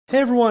Hey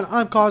everyone,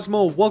 I'm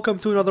Cosmo. Welcome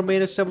to another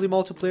main assembly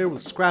multiplayer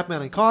with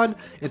Scrapman and Con,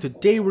 and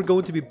today we're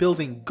going to be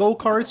building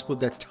go-karts with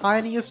the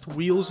tiniest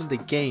wheels in the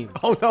game.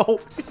 Oh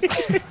no!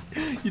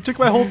 You took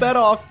my whole bed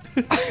off!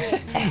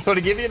 So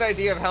to give you an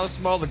idea of how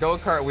small the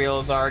go-kart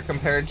wheels are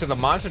compared to the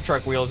monster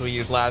truck wheels we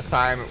used last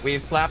time, we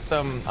slapped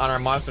them on our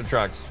monster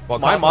trucks. Well,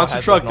 My Cosmo monster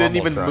has truck a didn't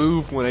normal even truck.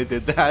 move when I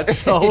did that,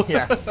 so...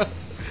 Yeah.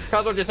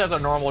 Cosmo just has a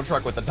normal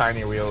truck with the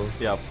tiny wheels.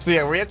 Yep. So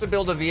yeah, we have to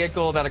build a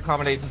vehicle that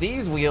accommodates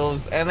these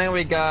wheels, and then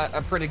we got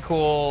a pretty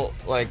cool,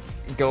 like,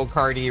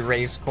 go-karty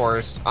race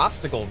course,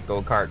 obstacle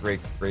go-kart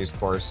race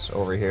course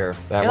over here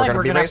that I feel we're like gonna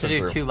we're be gonna have to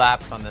racing do through. 2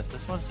 laps on this.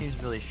 This one seems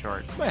really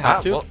short. Might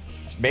have to. Well,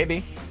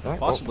 maybe. All right,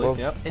 Possibly, we'll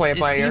yep. play it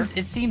by ear.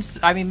 It seems.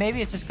 I mean,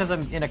 maybe it's just because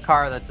I'm in a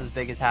car that's as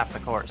big as half the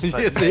course.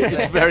 But,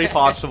 It's very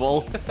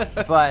possible.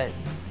 but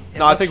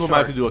No, I think we might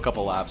have to do a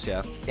couple laps,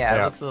 yeah. Yeah,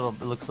 Yeah. it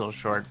looks a little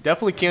short.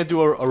 Definitely can't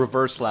do a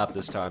reverse lap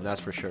this time, that's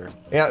for sure.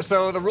 Yeah,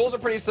 so the rules are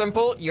pretty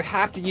simple. You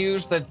have to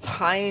use the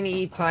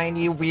tiny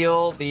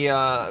wheel,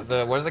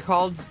 the what is it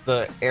called?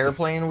 The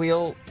airplane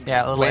wheel?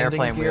 Yeah, little Landing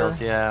airplane gear?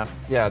 wheels. Yeah.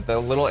 Yeah, the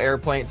little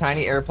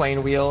tiny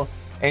airplane wheel.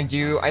 And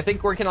I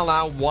think we can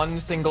allow one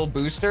single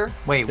booster.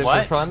 Wait, just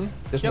what? for fun.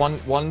 Just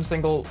Yep. one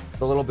single,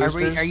 the little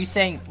boosters. Are you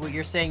saying?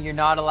 You're saying you're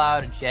not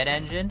allowed a jet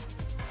engine?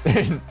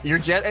 Your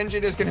jet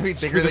engine is going to be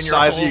bigger the than your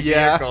size whole of you,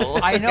 yeah.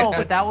 I vehicle. know,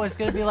 but that was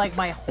gonna be like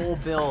my whole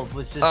build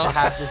was just to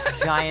have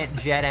this giant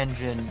jet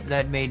engine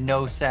that made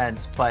no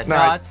sense. But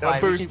no, it's fine. A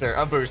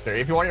booster.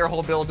 If you want your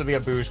whole build to be a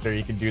booster,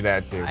 you can do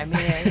that too. I mean,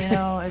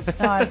 it's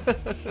not.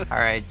 All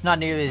right, it's not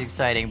nearly as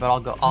exciting, but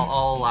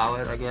I'll allow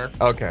it, I guess.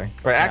 Okay.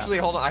 But actually,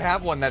 hold on. I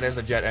have one that is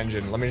a jet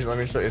engine. Let me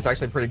show you. It's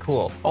actually pretty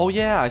cool. Oh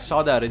yeah, I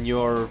saw that in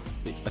your...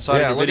 I saw it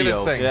in your look video.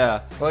 at this thing.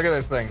 Yeah. Look at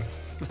this thing.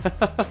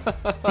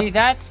 See,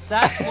 that's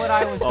what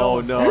I was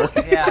Oh, going no.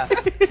 for. Yeah.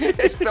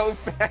 It's so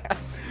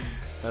fast.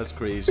 That's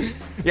crazy.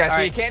 Yeah, so All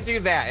you right. can't do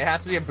that. It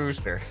has to be a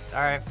booster. All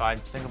right, fine.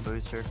 Single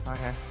booster.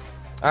 Okay.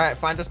 All right,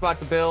 find a spot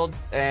to build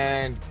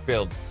and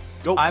build.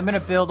 Go. I'm gonna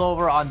build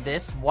over on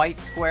this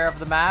white square of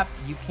the map.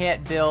 You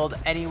can't build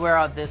anywhere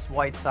on this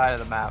white side of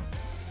the map.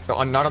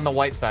 So not on the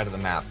white side of the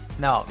map.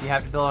 No, you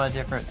have to build on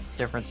a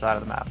different side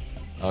of the map.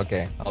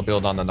 Okay, I'll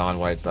build on the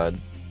non-white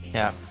side.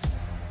 Yeah.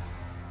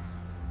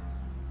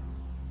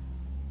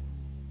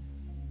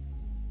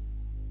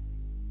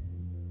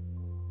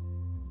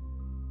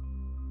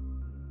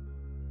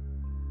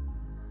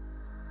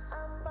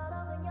 I'm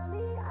following your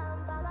lead,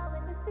 I'm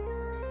following this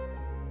feeling.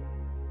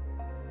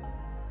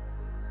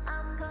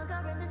 I'm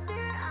conquering the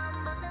spirit,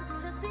 I'm busting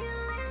through the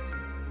ceiling.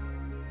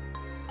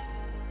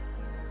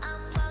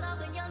 I'm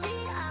following your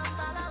lead, I'm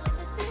following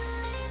this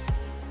feeling.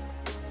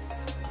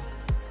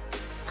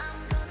 I'm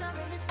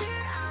conquering the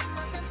spirit, I'm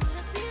busting through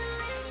the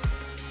ceiling.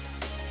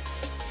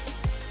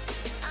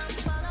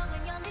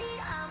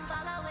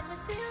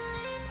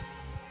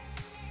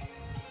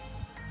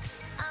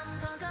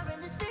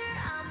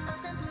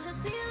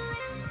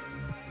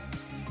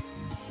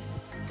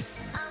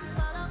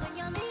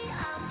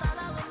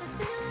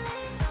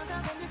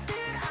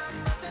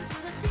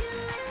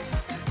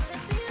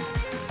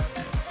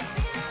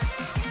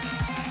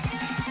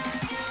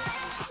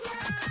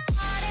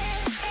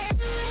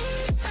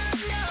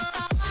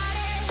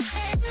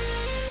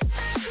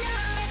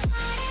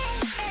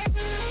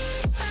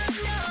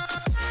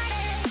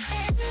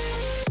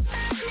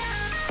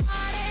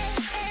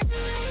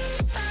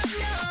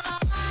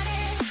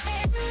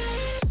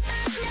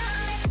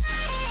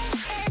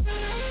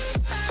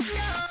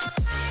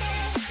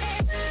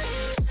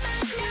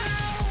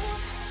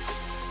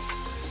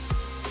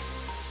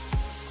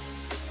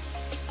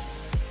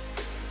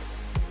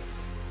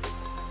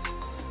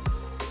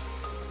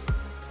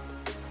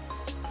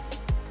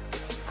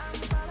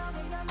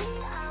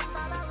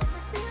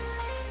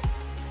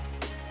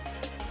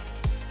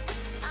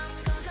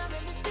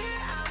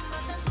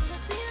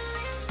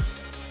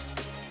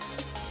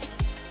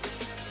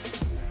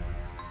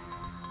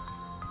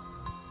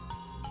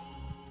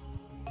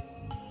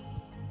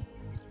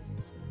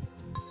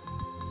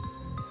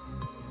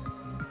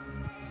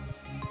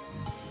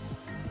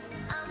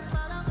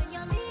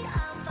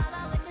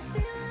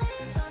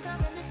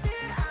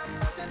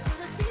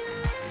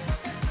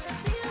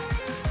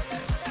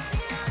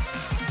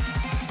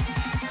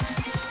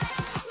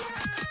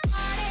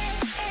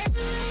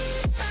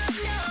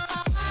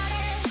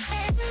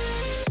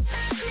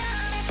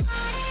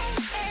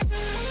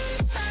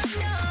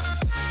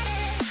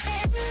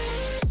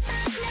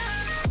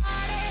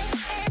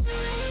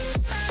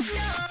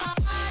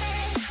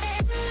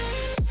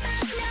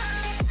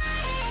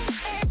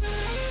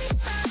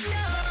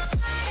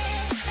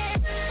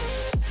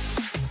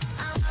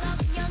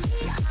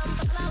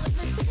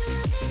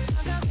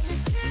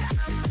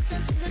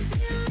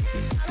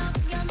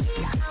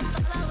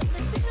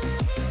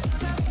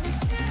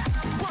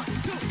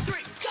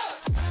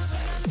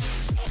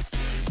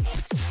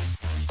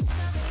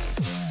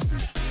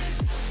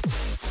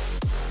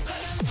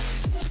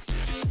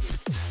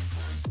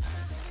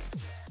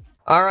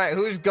 All right,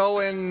 who's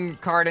going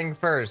karting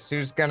first?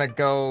 Who's gonna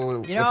go You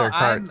with know, their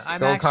karts? I'm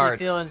Go actually karts.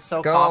 feeling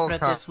so Go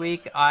confident kart. this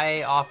week.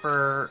 I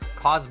offer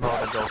Cosmo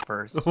to go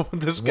first.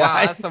 This Wow,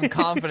 guy. that's some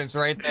confidence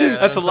right there.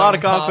 That's That a is lot some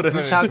of confidence.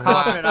 That's how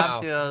confident Wow.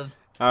 I'm feeling.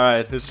 All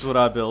right, this is what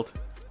I built.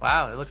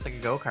 Wow, it looks like a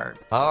go-kart.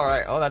 All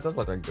right. Oh, that does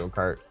look like a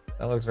go-kart.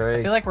 That looks very.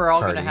 I feel like we're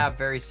all going to karty. have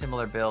very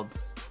similar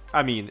builds.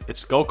 I mean,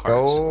 it's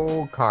go-karts.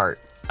 Go-kart.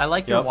 I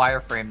like your Yep.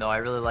 wireframe, though. I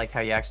really like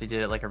how you actually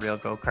did it like a real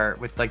go-kart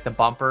with like the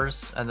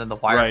bumpers and then the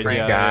wireframe. Right,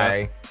 yeah.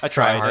 Guy. I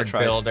tried. hard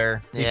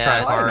builder. You Yeah, try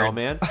it's I don't hard. know,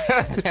 man.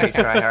 It's pretty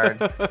try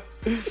hard.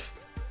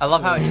 I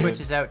love how it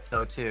twitches out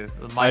though too.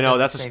 Mine I know does the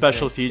that's a same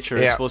special thing. feature.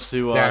 Yeah. It's supposed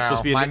to. Yeah, It's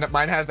supposed to be an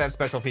mine has that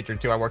special feature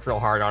too. I worked real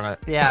hard on it.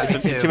 Yeah, me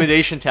too.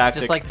 intimidation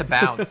tactic. Just likes to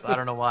bounce. I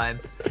don't know why.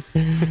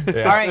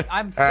 Yeah. All right,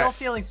 I'm still right.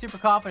 feeling super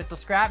confident. So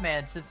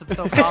Scrapman, since I'm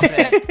so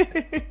confident,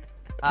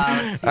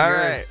 let's see All yours.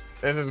 right,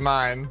 this is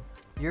mine.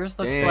 Yours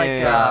looks Damn.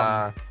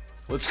 like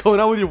What's going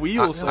on with your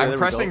wheels? I'm There we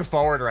pressing go.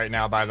 forward right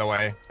now, by the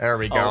way. There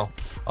we go. Oh.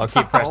 I'll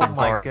keep pressing oh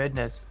my forward.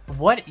 goodness.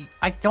 What?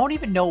 I don't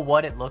even know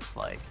what it looks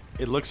like.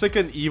 It looks like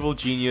an evil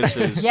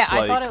genius's Yeah, I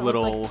like thought it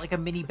little looked like a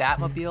mini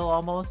Batmobile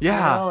almost.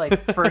 Yeah. You know,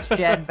 like first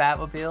gen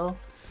Batmobile.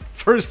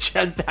 first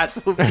gen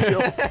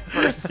Batmobile.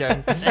 First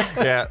gen.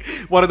 Yeah.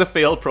 One of the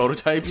failed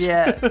prototypes.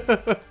 Yeah.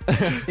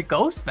 It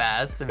goes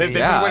fast. I This mean,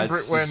 Yeah,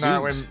 is it when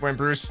zooms. when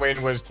Bruce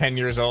Wayne was 10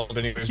 years old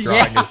and he was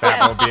drawing his My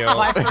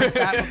Batmobile. first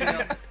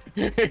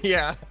Batmobile.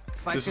 Yeah.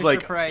 By This is Fisher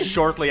like Price.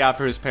 shortly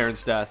after his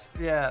parents' death.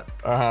 Yeah.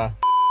 Uh-huh.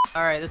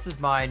 All right, this is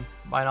mine.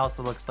 Mine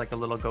also looks like a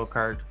little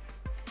go-kart.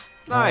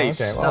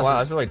 Nice. Oh, okay. Well, Nothing. wow,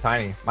 that's really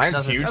tiny. Mine's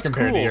Nothing. huge That's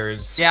compared to cool.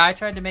 yours. Yeah, I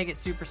tried to make it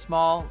super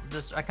small.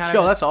 I kind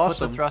Yo, of that's put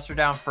awesome. the thruster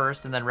down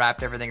first and then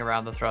wrapped everything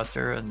around the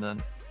thruster and then,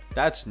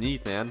 That's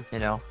neat, man. you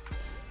know.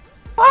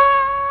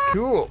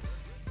 Cool.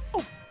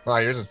 Wow,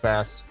 yours is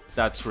fast.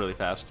 That's really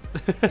fast.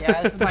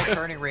 Yeah, this is my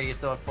turning radius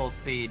though at full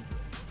speed.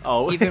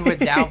 Oh. Even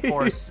with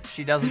downforce,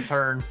 she doesn't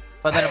turn.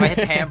 But then if I hit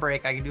the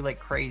handbrake, I can do like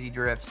crazy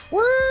drifts.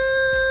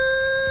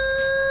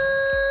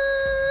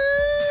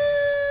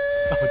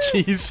 Oh,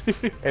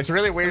 jeez. It's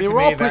really weird I mean, to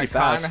we're all me pretty that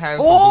Con fast. has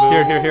Oh!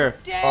 the blue. Here.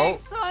 Dang, Oh.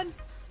 son!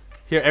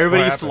 Here,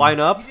 everybody What needs to happened? line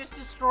up. You just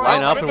destroyed Line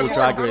me. up How and did we'll the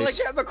drag course-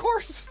 race. How did I get in the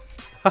course?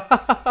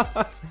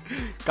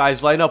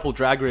 Guys, line up. We'll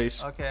drag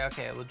race.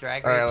 Okay, we'll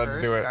drag All right, race let's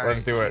first. do it, All let's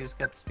right, do so it. who's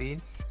got the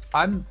speed?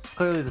 I'm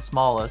clearly the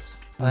smallest.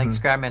 I think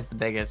Scrapman's the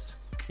biggest.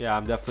 Yeah,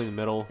 I'm definitely the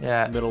middle.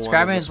 Yeah, Middle one. in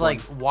Scrapman's this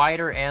like one.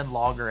 wider and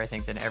longer, I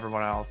think, than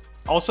everyone else.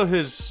 Also,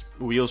 his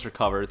wheels are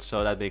covered,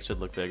 so that makes it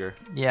look bigger.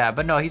 Yeah,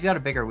 but no, he's got a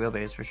bigger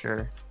wheelbase for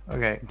sure.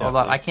 Okay, hold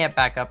on. Definitely. I can't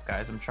back up,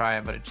 guys. I'm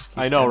trying, but it just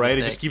keeps I know, getting right? It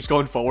thick. just keeps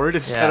going forward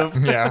instead Yeah.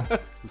 of. Yeah.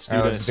 Let's do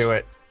All right, this. let's do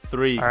it.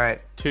 3, All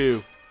right.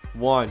 2,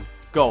 1,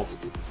 go.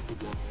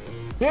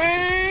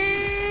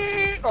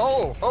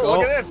 Oh, Go.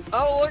 look at this.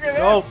 Oh, look at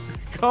Go.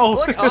 this. Go.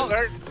 Look, oh,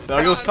 there,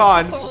 There goes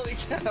Con. Holy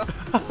cow.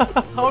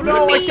 Oh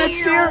no, I can't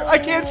steer. I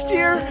can't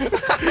steer.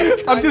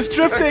 I'm just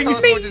drifting.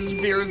 Cosmo just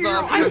veers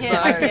off I to the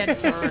can't, I side. can't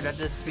turn at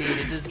this speed.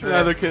 It just drifts.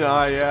 Neither can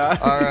I, yeah.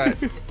 All right.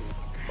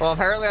 Well,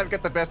 apparently I've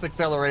got the best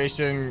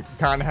acceleration.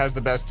 Con has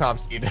the best top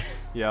speed.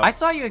 Yeah. I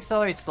saw you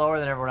accelerate slower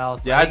than everyone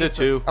else. Yeah, I think did it's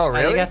a- too. Oh, I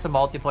think really? that's a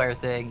multiplayer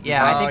thing.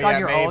 Yeah, I think on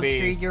your own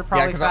screen you're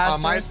probably yeah, faster.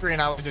 on my screen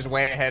I was just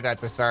way ahead at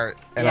the start.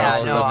 And Yeah,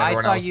 all of a no, sudden I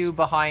everyone saw else- you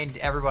behind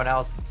everyone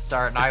else at the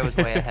start, and I was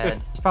way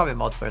ahead. It's probably a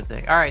multiplayer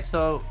thing. All right,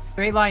 so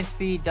straight line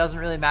speed doesn't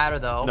really matter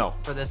though. No.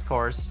 For this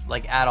course,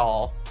 like at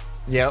all.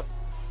 Yep. This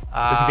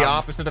is the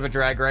opposite of a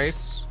drag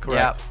race.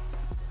 Correct.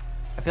 Yeah.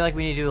 I feel like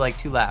we need to do like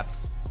 2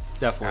 laps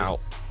Definitely. Ow.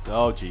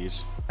 Oh,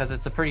 jeez. because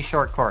it's a pretty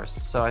short course.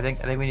 So I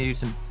think we need to do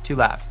some 2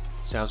 laps.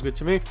 Sounds good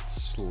to me.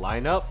 Just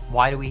line up.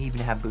 Why do we even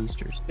have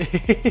boosters?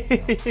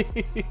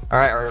 All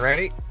right, are we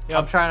ready? Yep.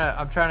 I'm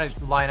trying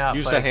to line up.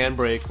 Use but the I keep-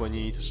 handbrake when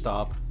you need to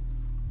stop.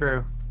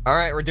 True. All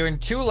right, we're doing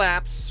 2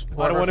 laps.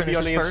 I don't wanna be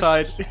on the Whoever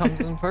inside. finishes first comes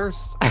in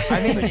first.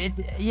 I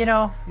mean,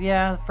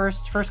 yeah,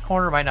 first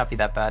corner might not be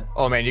that bad.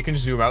 Oh man, you can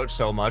zoom out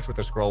so much with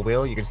the scroll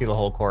wheel. You can see the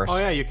whole course. Oh,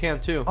 yeah, you can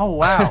too. Oh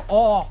wow!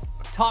 Oh,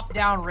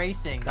 top-down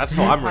racing. That's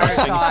the how I'm entire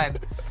racing. time.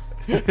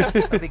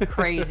 That'd be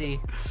crazy.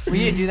 We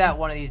need to do that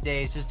one of these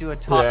days. Just do a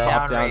top-down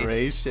Top-down race,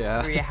 race,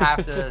 yeah. where you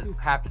have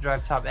to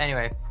drive top.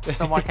 Anyway,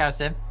 someone count us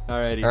in.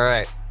 Alrighty. All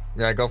right.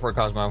 Yeah, go for it,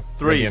 Cosmo.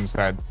 3, Maybe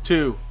inside.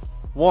 2,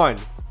 1,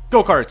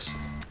 go karts.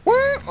 Woo!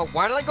 Oh,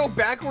 why did I go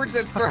backwards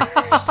at first?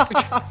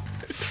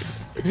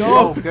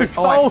 Oh, good.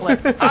 Oh, I Go.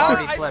 flipped. I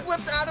already I flipped.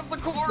 flipped out of the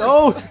course.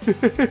 No.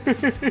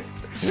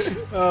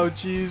 Oh,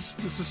 jeez.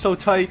 This is so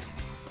tight.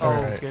 Oh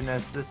Alright.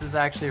 goodness, this is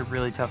actually a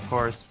really tough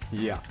course.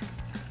 Yeah.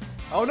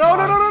 Oh, no,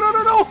 no, no, no, no,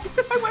 no, no.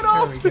 I went There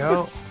off. we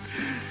go.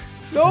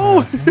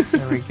 No.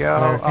 There we go.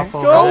 Up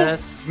over Go.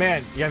 this.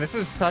 Man, yeah, this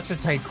is such a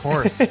tight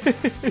course.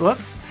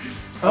 Whoops.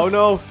 Oh, Oops.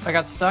 no. I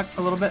got stuck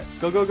a little bit.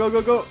 Go, go, go,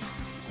 go, go.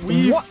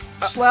 Weave. What?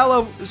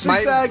 Slalom.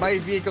 Zigzag. My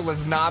vehicle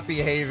is not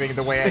behaving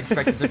the way I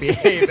expect it to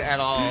behave at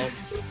all.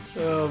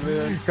 Oh,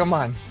 man. Come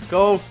on.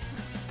 Go.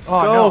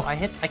 Oh Go. no,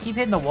 I keep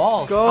hitting the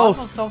walls. Go.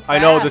 Cosmo's so fast. I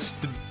know,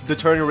 the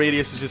turning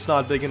radius is just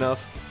not big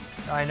enough.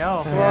 I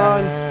know. Come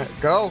on.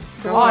 Go.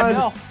 Come Oh on.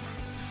 no.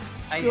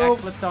 I Go.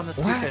 flipped on the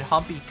What? stupid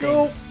humpy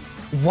Go. things.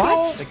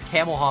 What? The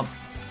camel humps.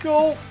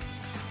 Go.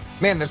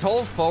 Man, this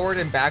whole forward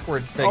and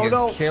backward thing is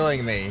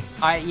killing me.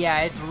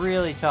 Yeah, it's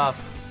really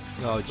tough.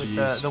 Oh, With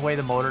jeez. the way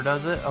the motor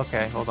does it.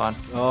 Okay, hold on.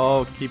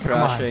 Oh, keep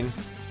crashing.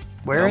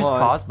 Where is Come on.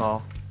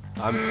 Cosmo?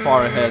 I'm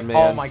far ahead, man.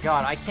 Oh my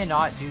god, I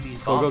cannot do these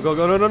bumps. Go, go,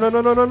 go, go.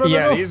 No.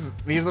 Yeah, no.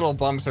 these little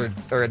bumps are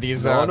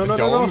these No,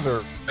 domes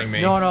are killing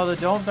me. No, the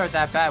domes aren't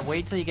that bad.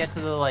 Wait till you get to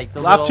the like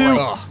the Lap little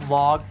two. like,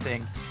 log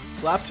things.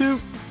 Lap 2.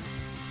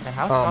 And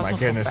how's Oh Cosmo my so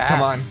goodness, fast?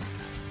 come on.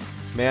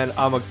 Man,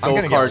 I'm a I'm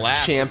gonna get go-kart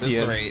lapped at this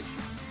champion. rate.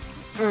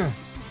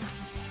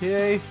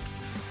 Okay.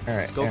 All right,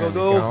 Let's go, there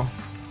go, we go.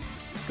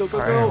 Let's go, go,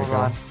 All right, go. hold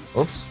on.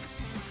 Oops.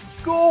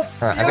 Go. All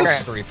right, I think I Yes.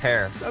 have to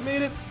repair. I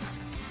made it.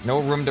 No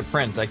room to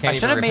print. I I can't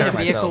should even have made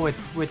repair a vehicle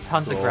myself. with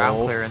tons of Go.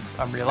 ground clearance.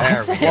 I'm There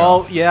realizing. we go.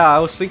 Well, yeah, I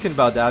was thinking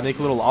about that. Make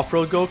a little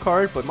off-road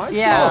go-kart, but mine's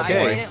Yeah, still I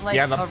okay. made it like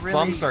yeah, the a really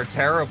bumps are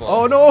terrible.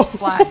 Oh no!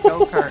 flat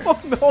go-kart. Oh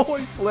no,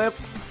 I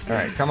flipped. All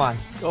right, come on.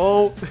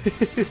 Oh.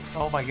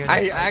 Oh my goodness.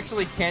 I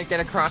actually can't get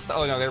across the.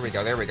 Oh no, there we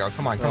go. There we go.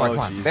 Come on, come on, Oh,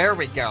 come on. jeez. There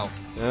we go.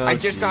 Oh, I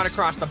just got jeez.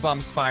 across the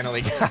bumps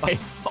finally,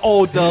 guys.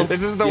 Oh,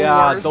 This is the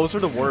yeah, worst. those are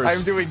the worst.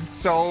 I'm doing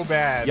so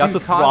bad. You have to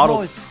Dude, Cosmo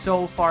throttle. is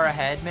so far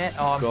ahead, man.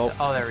 Oh,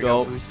 oh, there we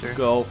go, booster.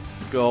 Go,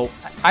 go.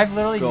 I've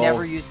literally go.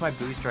 never used my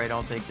booster. I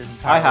don't think this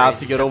entire. I have race,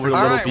 to get except over for the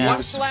All little right, just now.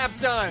 one slap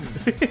done.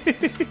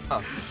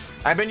 Oh,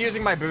 I've been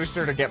using my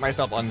booster to get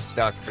myself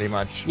unstuck, pretty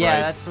much. Yeah, Right.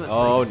 that's what.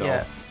 Oh, like, no.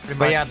 Yeah, pretty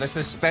But much. yeah, the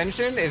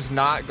suspension is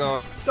not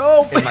going.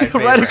 Oh, In my favor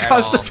right at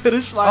across the all.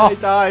 finish line, Oh. I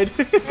died.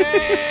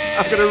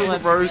 I'm gonna Flip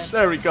reverse. again.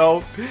 There we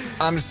go.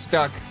 I'm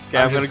stuck. Okay,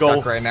 I'm I'm just gonna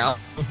go- stuck right now.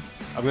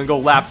 I'm gonna go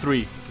lap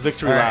 3.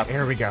 Victory All right, lap.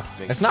 here we go.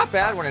 It's not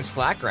bad when it's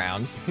flat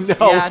ground. No.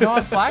 Yeah, no,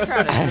 on flat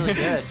ground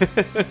it's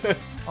really good.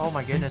 Oh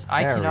my goodness,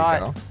 There we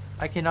go.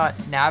 I cannot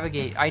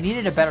navigate. I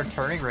needed a better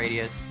turning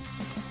radius.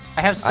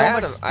 I have so I had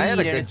much a- speed I had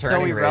a and good it's so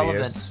turning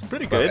irrelevant. radius.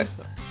 Pretty But- good.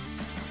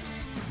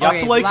 You have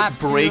to like lap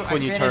brake 2,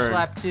 when I you finished turn.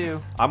 lap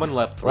 2. I'm on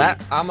lap 3.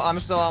 I'm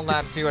still on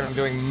lap 2 and I'm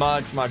doing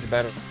much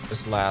better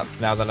this lap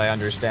now that I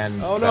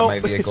understand Oh, that no. my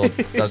vehicle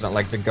doesn't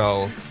like to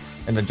go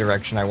in the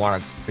direction I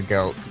want it to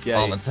go Yeah,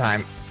 all you- the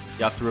time.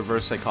 You have to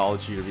reverse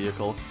psychology your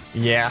vehicle.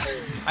 Yeah.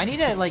 I need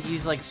to like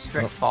use like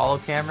strict follow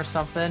cam or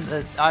something.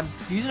 I'm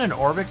using an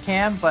orbit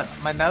cam, but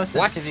my mouse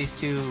What? sensitivity is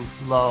too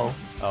low.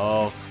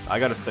 Oh, I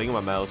got a thing on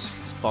my mouse.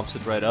 Just bumps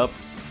it right up.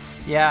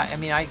 Yeah, I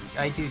mean I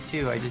do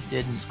too. I just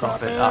didn't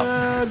bump it up.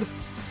 Man.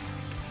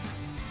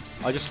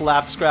 I just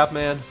lapped Scrap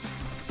Man.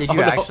 Did Oh, you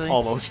no, actually?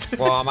 almost.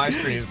 Well, my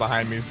screen is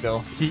behind me still.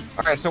 He-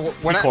 All right, so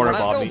when I corner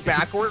bombed go me.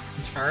 backward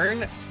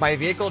turn, my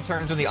vehicle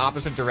turns in the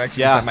opposite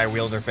direction Yeah. that my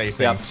wheels are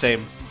facing. Yep,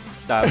 same.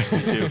 That was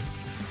me too.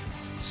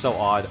 So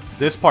odd.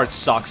 This part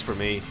sucks for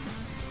me.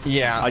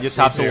 Yeah. I just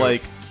me have to too.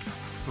 like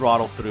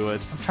throttle through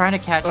it. I'm trying to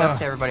catch up Ugh.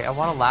 to everybody. I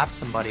want to lap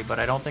somebody, but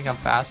I don't think I'm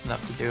fast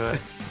enough to do it.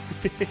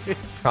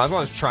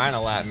 Cosmo's trying to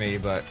lap me,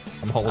 but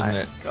I'm holding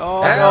it.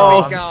 Oh There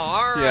no. we go.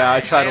 All right. Yeah, I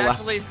tried to lap.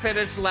 actually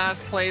finished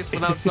last place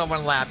without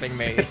someone lapping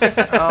me.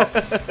 Oh,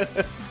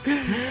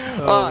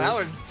 Oh, that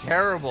was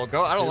terrible.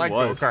 I don't It like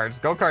was.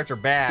 go-karts. Go-karts are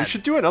bad. We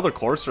should do another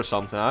course or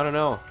something. I don't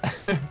know.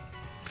 No,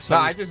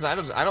 Some- I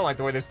don't like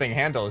the way this thing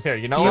handles. Here,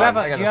 you know do you what? have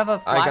I a got do you have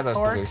a I got flat a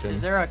course? solution.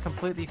 Is there a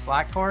completely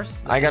flat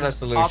course? I got a Is it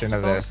solution to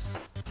obstacles? this.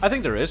 I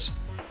think there is.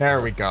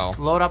 There we go.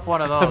 Load up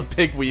one of those.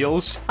 Big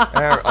wheels.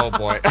 There, oh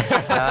boy.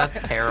 Yeah,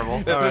 that's terrible.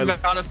 This is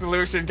Alright. not a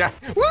solution, guy.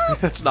 Woo!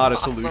 That's not a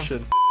Awesome.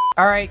 solution.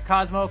 All right,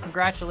 Cosmo,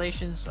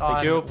 congratulations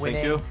on you, thank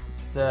winning you.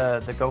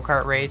 the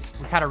go-kart race.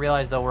 We kind of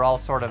realized though we're all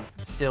sort of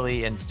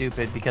silly and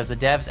stupid because the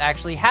devs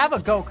actually have a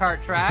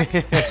go-kart track,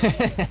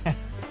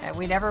 and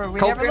we never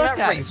Coconut looked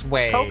at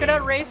Raceway. it.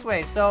 Coconut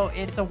Raceway. So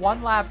it's a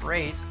one-lap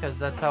race because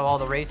that's how all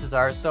the races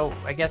are. So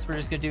I guess we're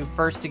just gonna do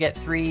first to get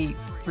three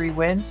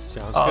wins.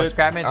 Sounds oh, good.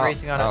 Scrapman's Oh,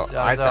 racing on oh, a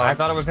I zone.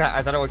 thought it was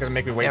gonna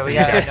make me wait Yeah, for we you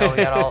gotta, guys. no, we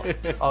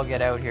gotta all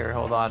get out here.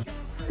 Hold on.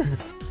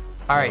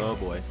 All right. Oh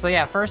boy. So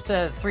yeah, first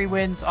 3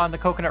 wins on the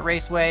Coconut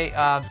Raceway.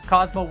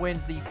 Cosmo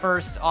wins the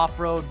first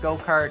off-road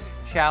go-kart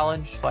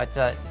challenge, but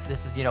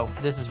this is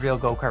real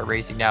go-kart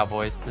racing now,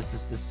 boys.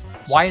 This.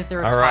 Why is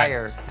there a All right.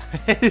 tire?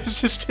 It's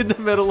just in the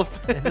middle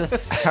of the...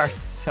 This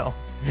starts so.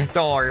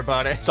 Don't worry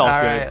about it. It's all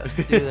All good. right, let's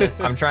do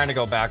this. I'm trying to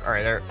go back. All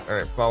right, there. All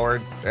right,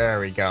 forward. There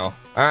we go.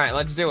 All right,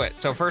 let's do it.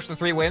 So first the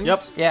 3 wins.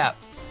 Yep. Yeah.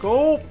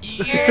 Go!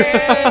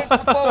 Yes.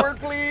 Forward,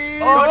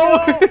 please.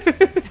 Oh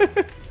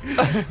no!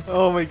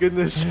 Oh my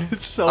goodness,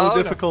 it's so Oh,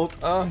 no. difficult.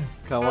 Oh.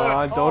 Come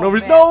on, Oh, don't over.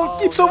 man. No, Oh,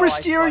 keeps no, I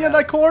oversteering spun in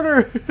that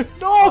corner.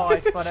 No, Oh, I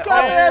spun out.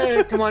 Scott, man.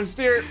 Hey, come on,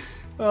 steer.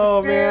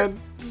 Oh Steer. man,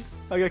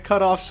 I got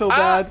cut off so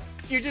Ah, bad.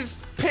 you just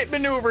pit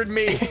maneuvered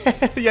me.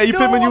 Yeah, you No,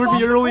 pit I'm maneuvered off me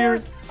the earlier.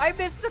 course. I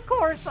missed the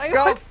course. I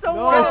Go. went so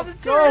No, wide on the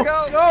go, turn.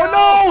 Go,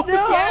 no, no.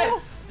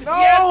 Yes. No.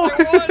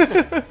 Yes, I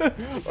won.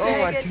 Oh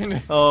Dang my it.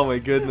 goodness. Oh my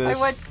goodness.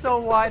 I went so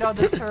wide on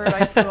the turn.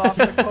 I flew off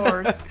the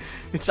course.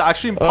 It's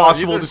actually Oh,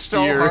 impossible these to are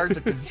so steer.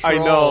 hard to I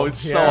know, control.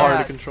 it's so Yeah. hard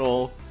to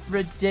control.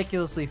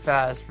 Ridiculously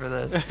fast for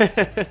this.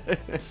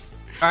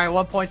 All right,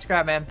 1 point,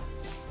 Scrap Man.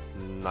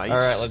 Nice. All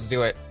right, let's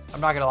do it. I'm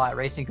not gonna lie,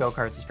 racing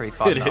go-karts is pretty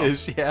fun. It though.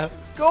 is, yeah.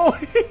 Go! I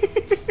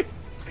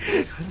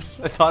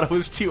thought it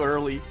was too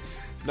early.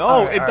 No,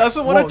 Alright, it alright.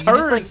 doesn't Whoa, want to You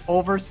just turn. like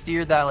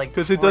oversteered that like.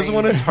 Because it doesn't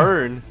want to crazy.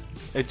 turn.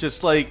 It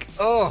just like...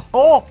 Oh,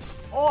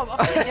 Oh, I'm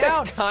upside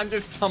down. Con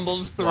just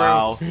tumbles through.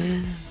 Wow.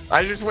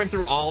 I just went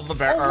through all the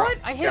Oh, what?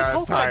 I hit a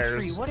coconut tires.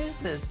 tree. What is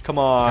this? Come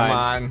on. Come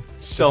on.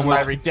 So this is my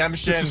much.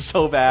 redemption. This is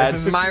so bad.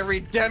 This is my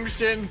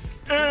redemption.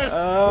 Go,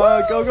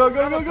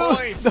 Another go.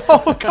 point.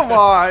 No, come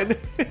on.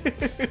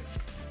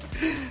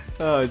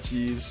 Oh,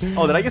 jeez.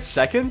 Oh, did I get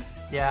second?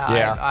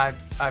 Yeah.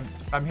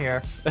 I'm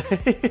here.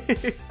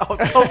 Oh,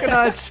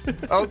 coconuts.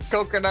 Oh,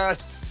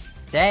 coconuts.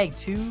 Dang,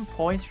 2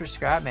 points for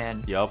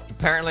Scrapman. Yup.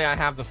 Apparently, I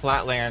have the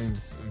flatland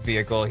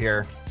vehicle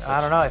here. I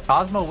don't know. If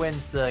Cosmo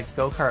wins the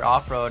go-kart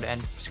off-road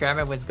and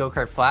Scrapman wins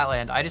go-kart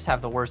flatland, I just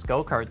have the worst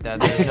go-kart then.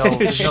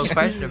 There's no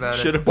question about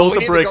it. Should have Well, built we a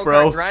need brick, the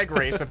bro. go-kart drag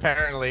race,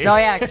 apparently. No,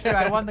 yeah, true.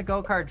 I won the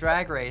go-kart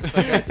drag race, so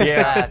I guess it's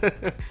Yeah.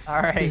 that.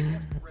 All right.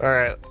 All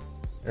right.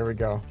 Here we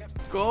go.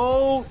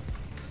 Go.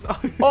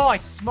 Oh, I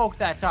smoked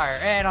that tire,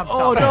 and I'm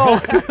Oh,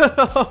 top.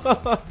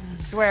 no. I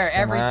swear,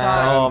 every on.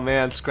 time. Oh,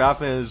 man.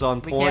 Scrapman is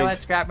on We point. can't let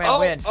Scrapman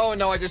win. Oh,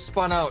 no, I just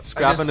spun out.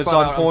 Scrapping I just is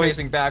spun on out. point. I'm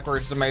facing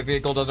backwards, and my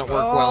vehicle doesn't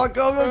work Oh, well.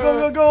 go.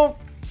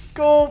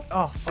 Go.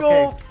 Oh, Go.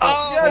 okay.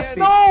 Oh, Yes,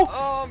 man. no.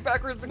 Oh, I'm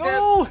backwards again.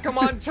 No. Come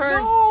on,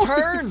 turn. No.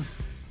 Turn.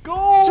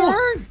 Go.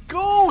 Turn.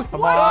 Go.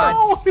 Come What?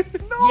 on.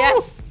 No.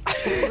 Yes.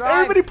 Drive.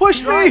 Everybody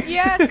push Drive. me.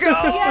 Yes.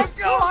 Yes.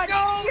 go, Come on.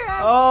 go.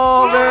 Yes.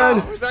 Oh,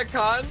 man. Was that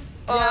Con?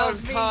 Oh, Yeah, that it was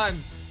was me. Con.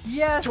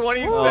 Yes.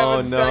 27 Oh,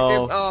 no.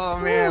 seconds. Oh,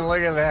 man,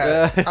 look at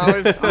that. I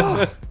was...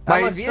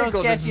 That my was so vehicle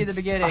sketchy just- at the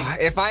beginning.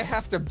 If I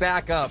have to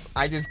back up,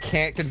 I just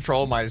can't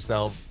control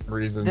myself for some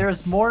reason.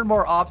 There's more and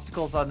more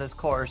obstacles on this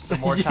course the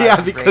more time Yeah,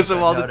 we because race, of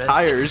I've all the noticed.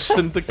 tires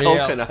and the Yeah.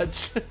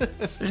 coconuts.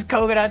 There's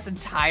coconuts and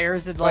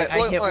tires and like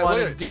I hit one.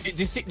 and- Do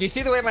you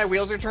see the way my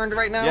wheels are turned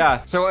right now?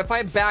 Yeah. So if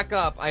I back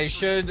up, I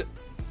should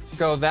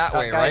go that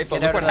way, Guys, right? But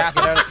get look out what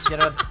of happens.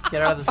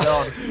 get out of the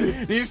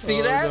zone. Do you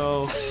see Oh, that?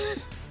 no.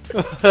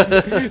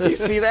 You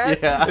see that?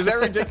 Yeah. Is that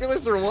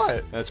ridiculous or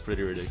what? That's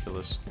pretty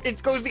ridiculous.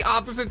 It goes the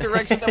opposite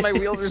direction that my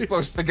wheels are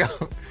supposed to go.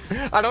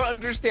 I don't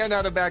understand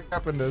how to back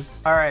up in this.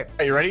 All right.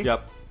 Are you ready?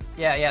 Yep.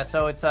 Yeah.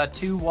 So it's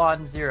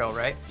 2-1-0,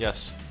 right?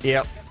 Yes.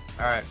 Yep.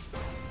 All right.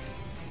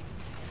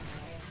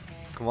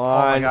 Come Oh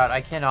my on. God,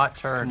 I cannot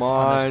turn Come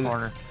on on. this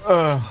corner.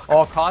 Ugh.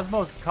 Oh,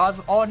 Cosmo.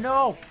 Oh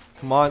no.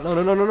 Come on.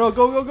 No.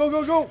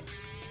 Go.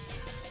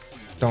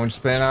 Don't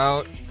spin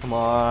out. Come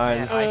on.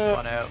 Man, I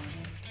spun out.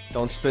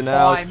 Don't spin Oh,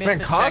 I out. missed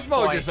Man, a Cosmo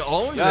checkpoint. just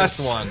owned Yes.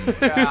 this one.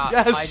 Yeah, Yes.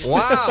 I just missed a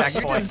Wow, you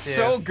checkpoint, did too.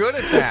 so good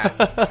at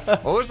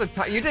that. What was the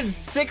time? You did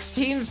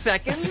 16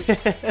 seconds?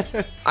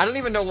 I don't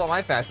even know what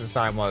my fastest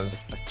time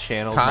was. I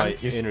channeled Con, my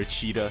you- inner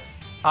cheetah.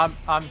 I'm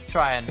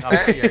trying.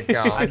 There you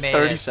go. I made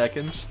 30 it.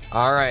 seconds.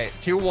 All right,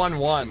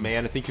 2-1-1.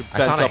 Man, I think you I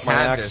bent thought up I my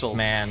had axle. this,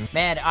 man.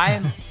 Man, I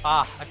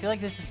feel like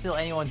this is still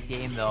anyone's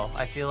game though.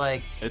 I feel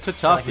like It's a I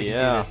feel like toughie, we can do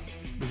yeah. this.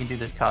 We can do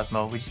this,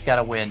 Cosmo. We just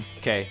gotta win.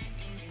 Okay.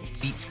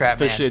 Beat Scrapman.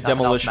 Officially a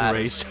Nothing else demolition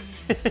matters.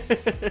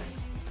 race.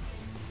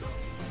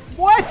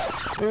 What?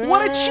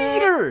 What a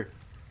cheater!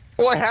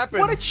 What happened?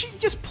 What a cheat!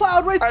 Just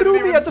plowed right I through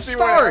didn't me even at the see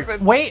what start.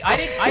 happened. Wait, I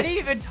didn't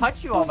even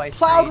touch you on my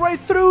Plowed screen. right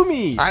through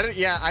me.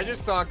 I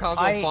just saw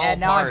Cosmo fall And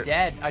now I'm apart.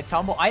 dead. I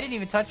tumble. I didn't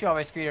even touch you on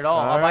my screen at all.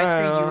 On my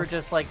screen, you Alright. were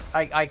just like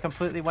I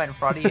completely went in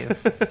front of you.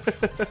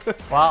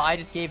 Well, I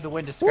just gave the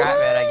win to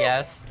Scrapman, I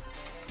guess.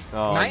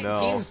 Oh 19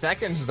 no.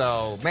 seconds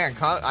though. Man,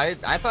 I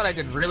thought I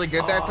did really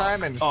good that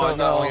time and still oh,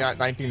 no. only got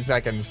 19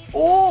 seconds.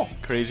 Oh,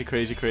 Crazy. God,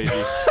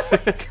 Just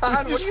what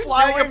are you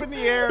flying doing? up in the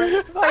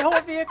air. my whole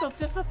vehicle's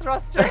just a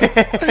thruster.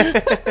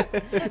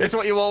 It's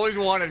what you always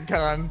wanted,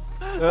 Con.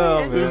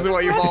 Oh, This is man.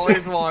 what you've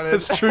always wanted.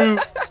 That's true.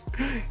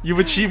 You've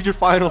achieved your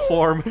final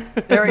form.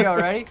 There we go.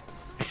 Ready?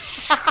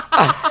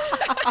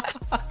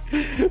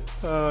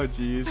 Oh,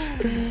 jeez.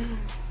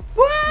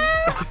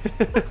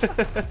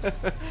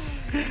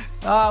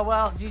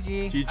 Well,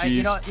 GG. You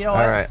GGs. know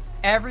what? All right.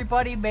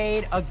 Everybody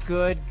made a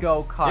good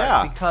go-kart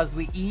Yeah. because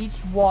we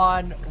each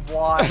won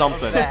one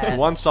Something. event.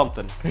 Won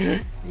something.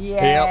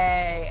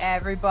 Yay!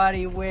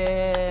 Everybody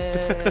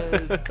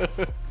wins.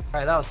 All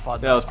right, that was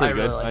fun. That was though. pretty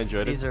really good. liked I it.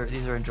 enjoyed it.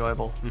 These are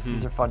enjoyable.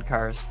 These are fun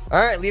cars. All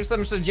right, leave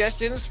some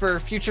suggestions for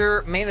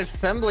future main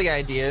assembly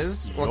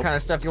ideas. What Nope. kind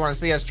of stuff you want to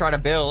see us try to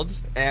build.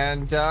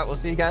 And we'll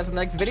see you guys in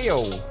the next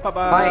video.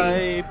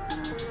 Bye-bye.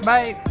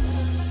 Bye.